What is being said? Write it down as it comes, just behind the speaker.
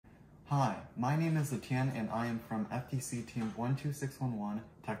Hi, my name is Etienne and I am from FTC Team 12611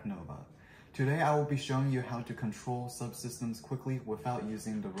 Technova. Today I will be showing you how to control subsystems quickly without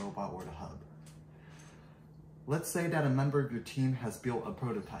using the robot or the hub. Let's say that a member of your team has built a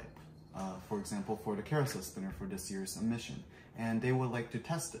prototype, for example for the carousel spinner for this year's mission, and they would like to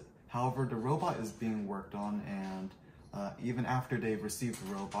test it. However, the robot is being worked on, and even after they've received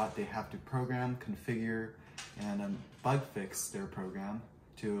the robot, they have to program, configure, and bug fix their program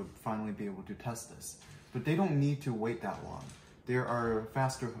to finally be able to test this. But they don't need to wait that long. There are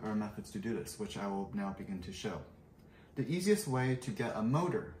faster methods to do this, which I will now begin to show. The easiest way to get a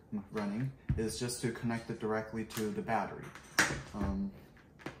motor running is just to connect it directly to the battery.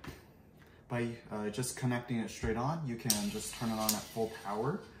 By just connecting it straight on, you can just turn it on at full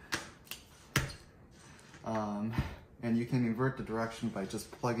power. And you can invert the direction by just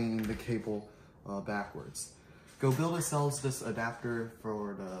plugging the cable backwards. GoBuilder sells this adapter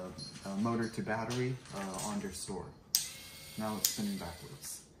for the motor to battery on their store. Now it's spinning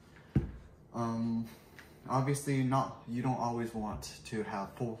backwards. Obviously, you don't always want to have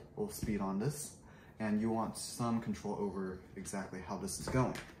full speed on this, and you want some control over exactly how this is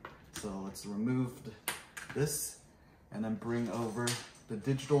going. So let's remove this and then bring over the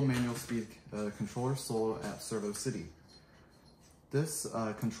digital manual speed controller sold at Servo City. This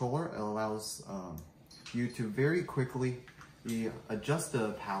controller allows you to very quickly adjust the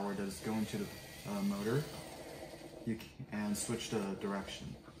power that is going to the motor and switch the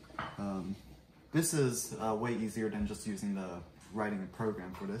direction. This is way easier than just writing a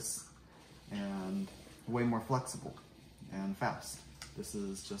program for this, and way more flexible and fast. This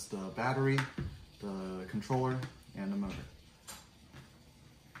is just the battery, the controller, and the motor.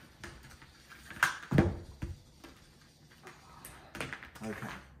 Okay.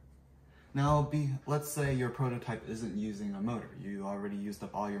 Now, let's say your prototype isn't using a motor. You already used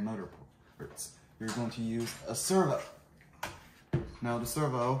up all your motor parts. You're going to use a servo. Now, the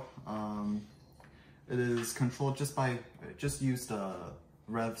servo, it is controlled just use the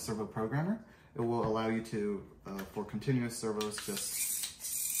Rev servo programmer. It will allow you to, for continuous servos,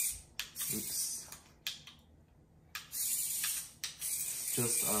 just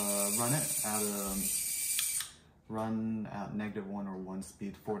run at -1 or 1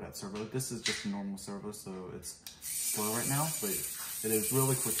 speed for that servo. This is just a normal servo, so it's slow right now, but it is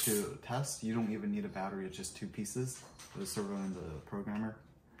really quick to test. You don't even need a battery, it's just 2 pieces, the servo and the programmer.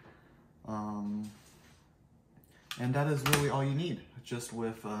 And that is really all you need, just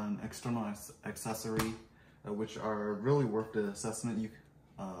with an external accessory, which are really worth the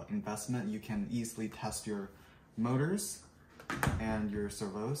investment. You can easily test your motors and your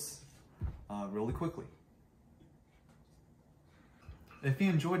servos really quickly. If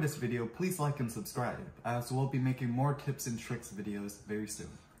you enjoyed this video, please like and subscribe, as we'll be making more tips and tricks videos very soon.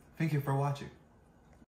 Thank you for watching.